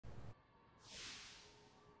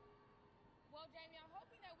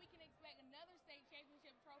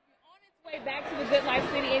Way back to the Good Life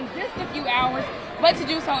City in just a few hours, but to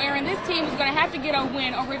do so, Aaron, this team is going to have to get a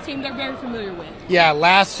win over a team they're very familiar with. Yeah,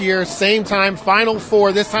 last year, same time, Final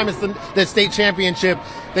Four. This time it's the state championship.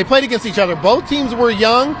 They played against each other. Both teams were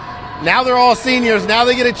young. Now they're all seniors. Now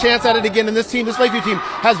they get a chance at it again. And this Lakeview team,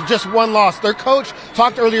 has just one loss. Their coach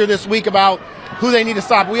talked earlier this week about who they need to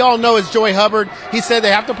stop. We all know is Joy Hubbard. He said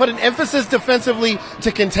they have to put an emphasis defensively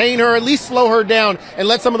to contain her, at least slow her down, and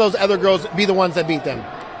let some of those other girls be the ones that beat them.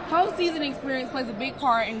 Postseason experience plays a big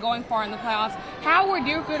part in going far in the playoffs. How will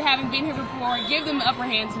Deerfield, having been here before, give them the upper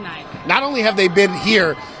hand tonight? Not only have they been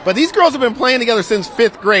here, but these girls have been playing together since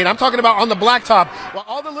 5th grade. I'm talking about on the blacktop. While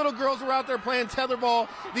all the little girls were out there playing tetherball,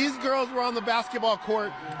 these girls were on the basketball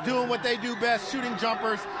court doing what they do best, shooting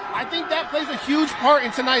jumpers. I think that plays a huge part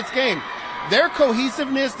in tonight's game. Their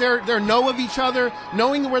cohesiveness, their know of each other,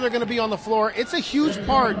 knowing where they're going to be on the floor, it's a huge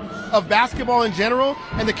part of basketball in general,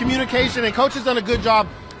 and the communication, and coach has done a good job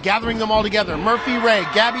gathering them all together. Murphy Ray,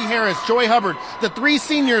 Gabby Harris, Joy Hubbard, the 3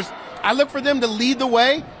 seniors. I look for them to lead the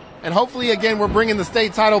way, and hopefully, again, we're bringing the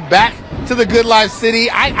state title back to the Good Life City.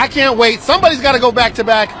 I can't wait. Somebody's got to go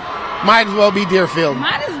back-to-back. Might as well be Deerfield.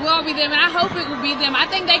 Might as well be them, and I hope it will be them. I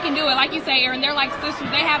think they can do it. Like you say, Aaron, they're like sisters.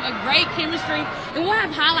 They have a great chemistry, and we'll have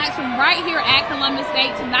highlights from right here at Columbus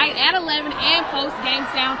State tonight at 11 and post-game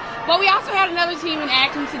sound. But we also had another team in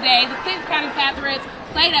action today. The Clinton County Patriots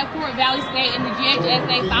played at Fort Valley State in the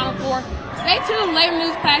GIAA Final Four. Stay tuned later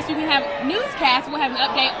news class. You can have newscasts. We'll have an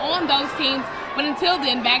update on those teams. But until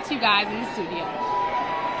then, back to you guys in the studio.